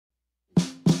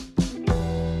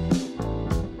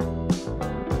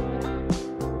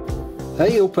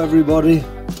Hey up everybody.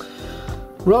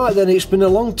 Right then, it's been a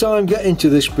long time getting to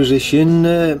this position.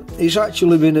 It's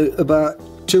actually been about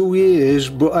 2 years,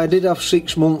 but I did have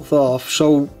 6 months off,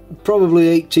 so probably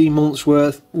 18 months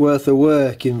worth of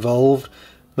work involved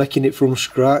making it from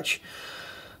scratch.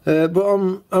 But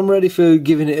I'm ready for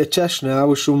giving it a test now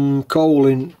with some coal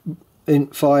in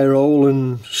fire hole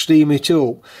and steam it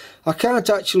up. I can't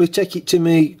actually take it to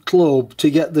my club to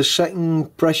get the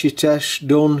second pressure test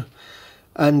done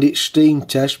and its steam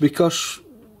test because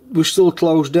we're still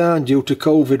closed down due to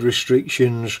COVID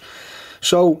restrictions.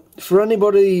 So for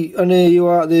anybody, any of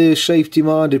you out there safety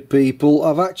minded people,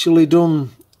 I've actually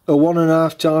done a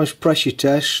 1.5 times pressure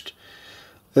test,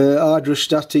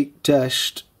 hydrostatic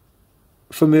test,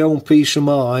 for my own peace of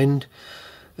mind.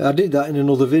 I did that in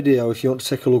another video if you want to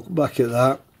take a look back at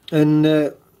that, and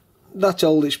that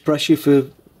held its pressure for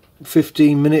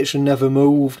 15 minutes and never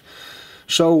moved.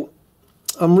 So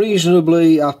I'm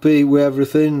reasonably happy with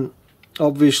everything.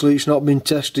 Obviously it's not been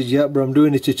tested yet, but I'm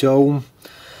doing it at home.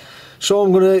 So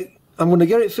I'm gonna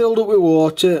get it filled up with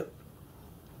water,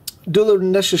 do the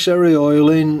necessary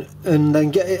oiling, and then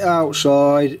get it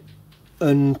outside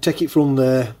and take it from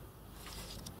there.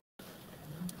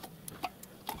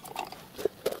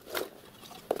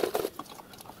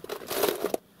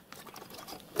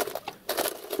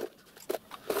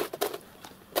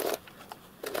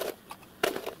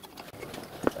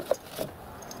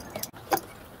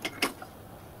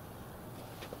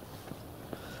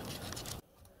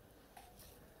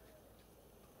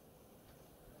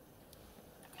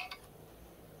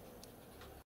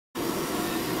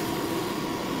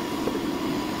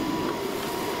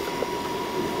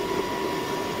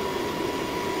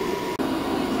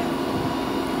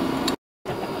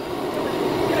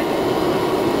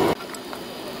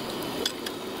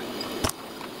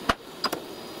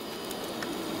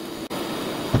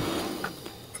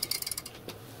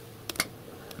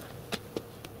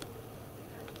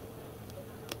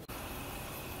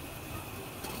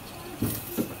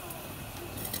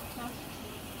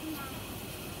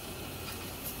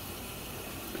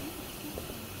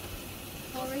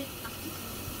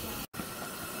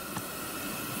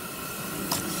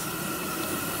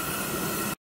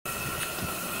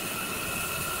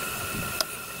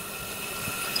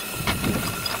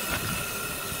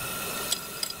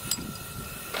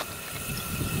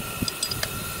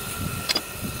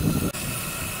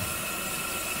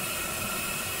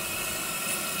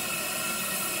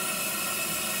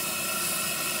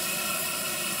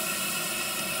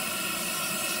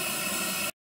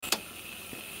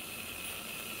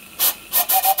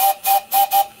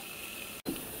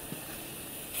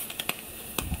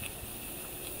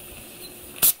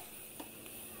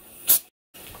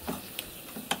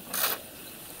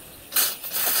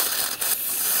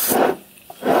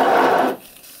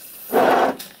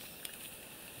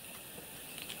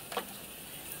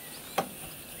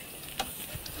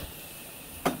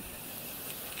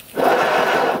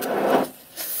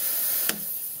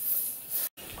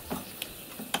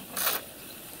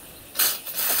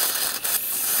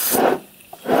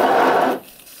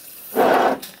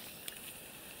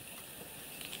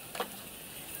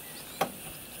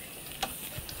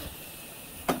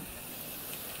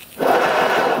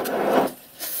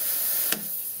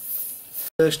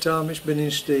 First time it's been in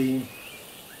steam.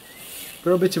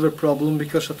 Got a bit of a problem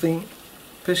because I think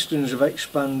pistons have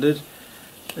expanded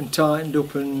and tightened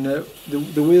up, and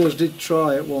the wheels did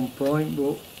try at one point,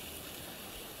 but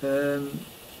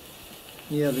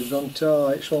yeah, they've gone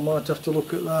tight, so I might have to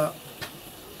look at that.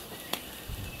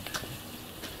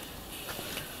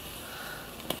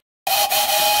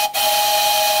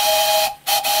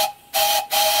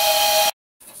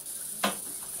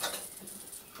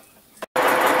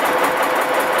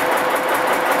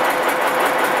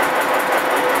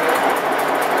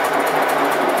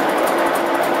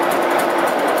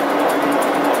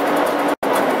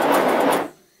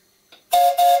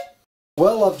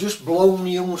 Well, I've just blown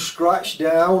the young scratch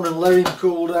down and let him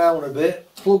cool down a bit,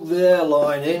 plugged the air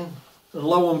line in, and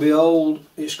lo and behold,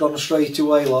 it's gone straight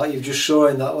away like you've just saw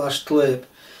in that last clip.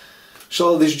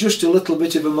 So there's just a little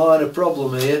bit of a minor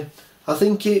problem here. I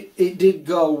think it did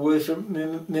go with,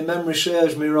 my memory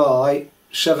serves me right,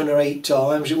 7 or 8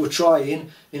 times. It was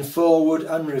trying in forward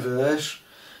and reverse.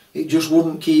 It just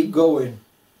wouldn't keep going.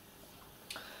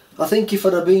 I think if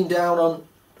I'd have been down on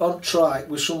track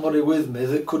with somebody with me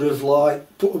that could have like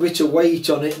put a bit of weight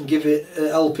on it and give it a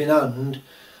helping hand,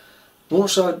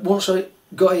 once I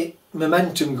got it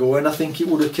momentum going, I think it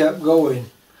would have kept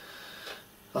going.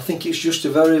 I think it's just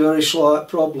a very, very slight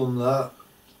problem that.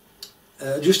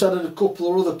 Just added a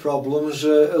couple of other problems.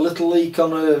 A little leak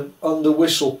on a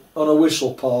whistle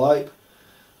pipe,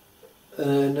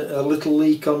 and a little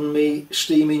leak on me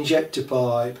steam injector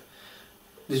pipe.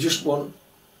 They just want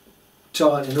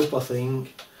tightening up, I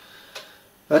think.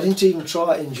 I didn't even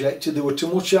try to inject it, there was too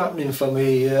much happening for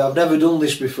me. I've never done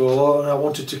this before and I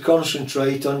wanted to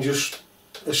concentrate on just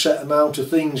a set amount of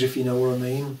things, if you know what I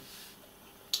mean.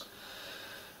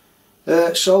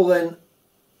 So then,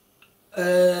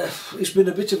 it's been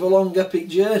a bit of a long epic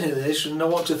journey this, and I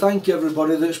want to thank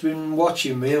everybody that's been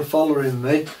watching me and following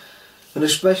me, and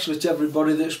especially to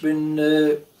everybody that's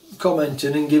been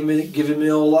commenting and giving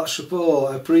me all that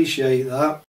support. I appreciate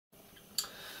that.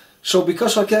 So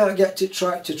because I can't get to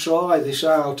try this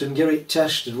out and get it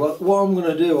tested, what I'm going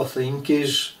to do, I think,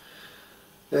 is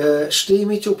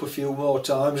steam it up a few more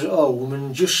times at home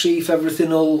and just see if everything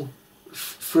will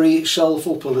free itself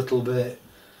up a little bit.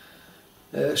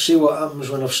 See what happens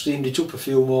when I've steamed it up a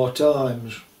few more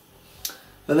times.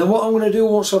 And then what I'm going to do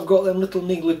once I've got them little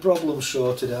niggly problems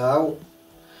sorted out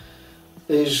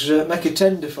is make a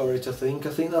tender for it, I think.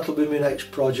 I think that'll be my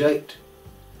next project.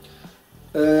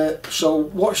 So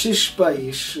watch this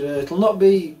space. It'll not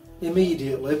be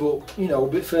immediately, but you know, a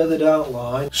bit further down the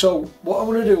line. So what I'm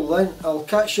going to do then, I'll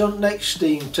catch you on next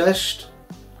steam test.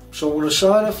 So I'm going to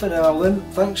sign off for now then.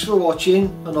 Thanks for watching,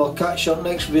 and I'll catch you on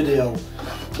next video.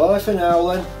 Bye for now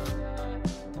then.